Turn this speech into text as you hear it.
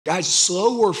Guys,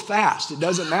 slow or fast, it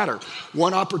doesn't matter.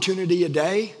 One opportunity a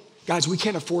day. Guys, we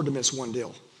can't afford to miss one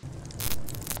deal.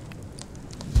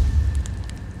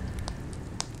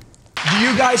 Do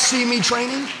you guys see me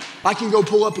training? I can go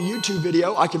pull up a YouTube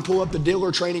video. I can pull up the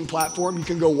dealer training platform. You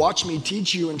can go watch me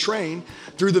teach you and train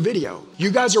through the video. You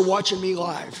guys are watching me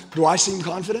live. Do I seem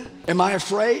confident? Am I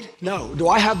afraid? No. Do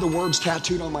I have the words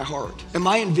tattooed on my heart? Am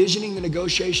I envisioning the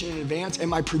negotiation in advance?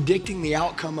 Am I predicting the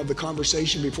outcome of the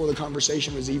conversation before the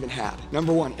conversation was even had?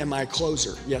 Number one, am I a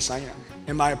closer? Yes, I am.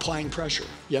 Am I applying pressure?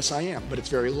 Yes, I am, but it's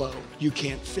very low. You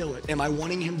can't feel it. Am I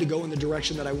wanting him to go in the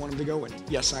direction that I want him to go in?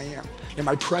 Yes, I am. Am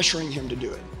I pressuring him to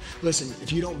do it? Listen,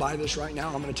 if you don't buy this right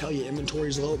now, I'm gonna tell you inventory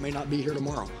is low. It may not be here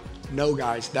tomorrow. No,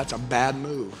 guys, that's a bad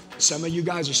move. Some of you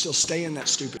guys are still staying that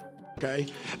stupid, okay?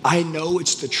 I know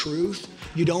it's the truth.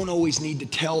 You don't always need to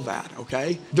tell that,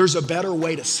 okay? There's a better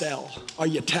way to sell. Are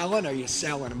you telling or are you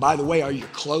selling? And by the way, are you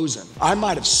closing? I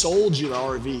might have sold you the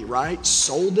RV, right?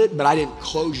 Sold it, but I didn't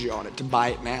close you on it to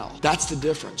buy it now. That's the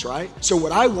difference, right? So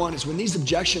what I want is when these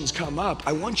objections come up,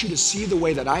 I want you to see the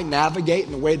way that I navigate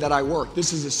and the way that I work.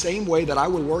 This is the same way that I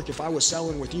would work if I was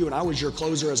selling with you and I was your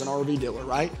closer as an RV dealer,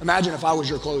 right? Imagine if I was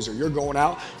your closer. You're going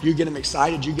out, you get them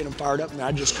excited, you get them fired up, and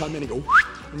I just come in and go,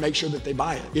 and make sure that they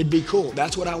buy it. It'd be cool.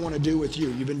 That's what I want to do with you.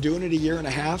 You've been doing it a year and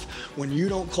a half. When you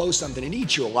don't close something, it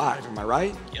eats you alive. Am I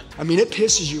right? Yep. I mean, it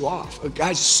pisses you off.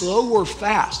 Guys, slow or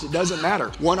fast, it doesn't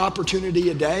matter. One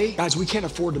opportunity a day. Guys, we can't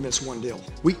afford to miss one deal.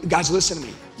 Guys, listen to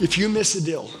me. If you miss a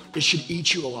deal, it should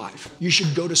eat you alive. You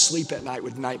should go to sleep at night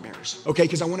with nightmares, okay?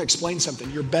 Because I want to explain something.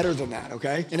 You're better than that,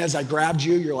 okay? And as I grabbed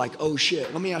you, you're like, oh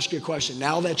shit. Let me ask you a question.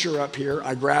 Now that you're up here,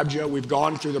 I grabbed you, we've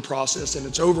gone through the process and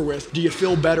it's over with. Do you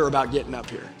feel better about getting up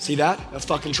here? See that? That's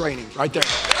fucking training right there.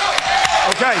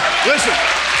 Okay, listen.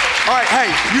 All right, hey,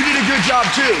 you did a good job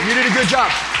too. You did a good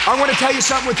job. I want to tell you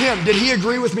something with him. Did he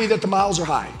agree with me that the miles are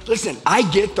high? Listen, I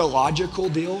get the logical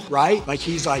deal, right? Like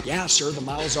he's like, yeah, sir, the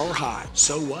miles are high.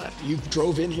 So what? You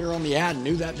drove in here on the ad and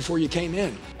knew that before you came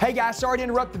in. Hey guys, sorry to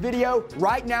interrupt the video.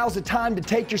 Right now is the time to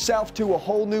take yourself to a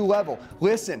whole new level.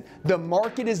 Listen, the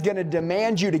market is going to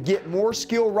demand you to get more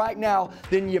skill right now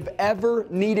than you've ever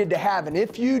needed to have. And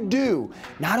if you do,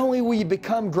 not only will you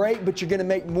become great, but you're going to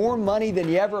make more money than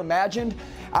you ever imagined.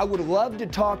 I would love to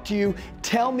talk to you.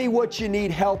 Tell me what you need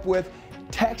help with.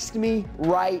 Text me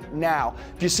right now.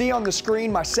 If you see on the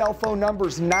screen, my cell phone number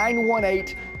is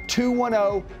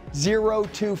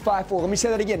 918-210-0254. Let me say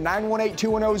that again,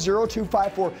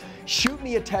 918-210-0254. Shoot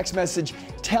me a text message.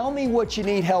 Tell me what you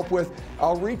need help with.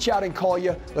 I'll reach out and call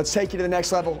you. Let's take you to the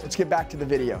next level. Let's get back to the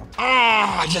video.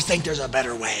 I just think there's a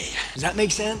better way. Does that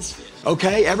make sense?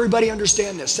 Okay, everybody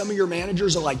understand this. Some of your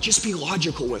managers are like, just be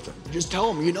logical with them. Just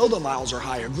tell them, you know the miles are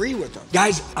high, agree with them.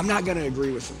 Guys, I'm not gonna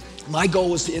agree with them. My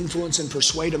goal is to influence and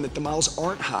persuade them that the miles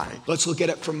aren't high. Let's look at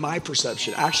it from my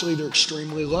perception. Actually, they're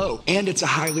extremely low and it's a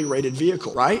highly rated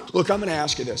vehicle, right? Look, I'm gonna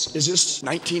ask you this. Is this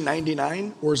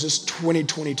 1999 or is this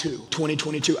 2022?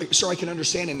 2022, so I can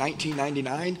understand in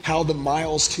 1999 how the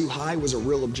miles too high was a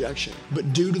real objection.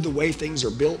 But due to the way things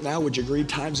are built now, would you agree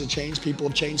times have changed, people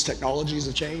have changed, technologies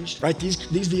have changed, right?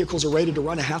 These vehicles are rated to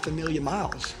run 500,000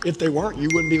 miles. If they weren't, you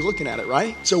wouldn't be looking at it,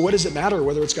 right? So what does it matter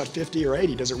whether it's got 50 or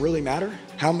 80? Does it really matter?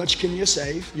 How much can you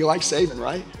save? You like saving,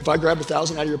 right? If I grab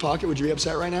 1,000 out of your pocket, would you be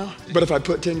upset right now? But if I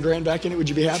put 10 grand back in it, would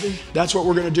you be happy? That's what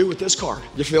we're gonna do with this car.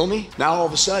 You feel me? Now all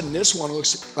of a sudden, this one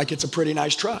looks like it's a pretty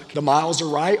nice truck. The miles are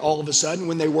right all of a sudden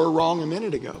when they were wrong a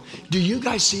minute ago. Do you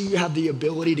guys see you have the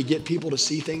ability to get people to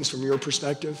see things from your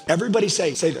perspective? Everybody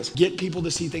say this, get people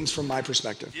to see things from my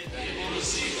perspective. Get people to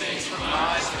see things from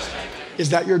my perspective. Is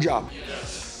that your job?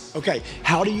 Yes. Okay,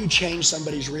 how do you change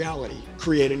somebody's reality?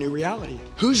 Create a new reality.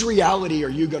 Whose reality are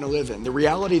you gonna live in? The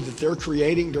reality that they're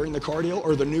creating during the car deal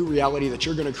or the new reality that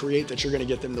you're gonna create that you're gonna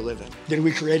get them to live in? Did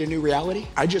we create a new reality?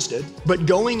 I just did. But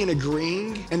going and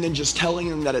agreeing and then just telling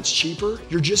them that it's cheaper,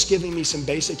 you're just giving me some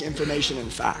basic information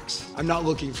and facts. I'm not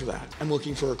looking for that. I'm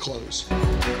looking for a close.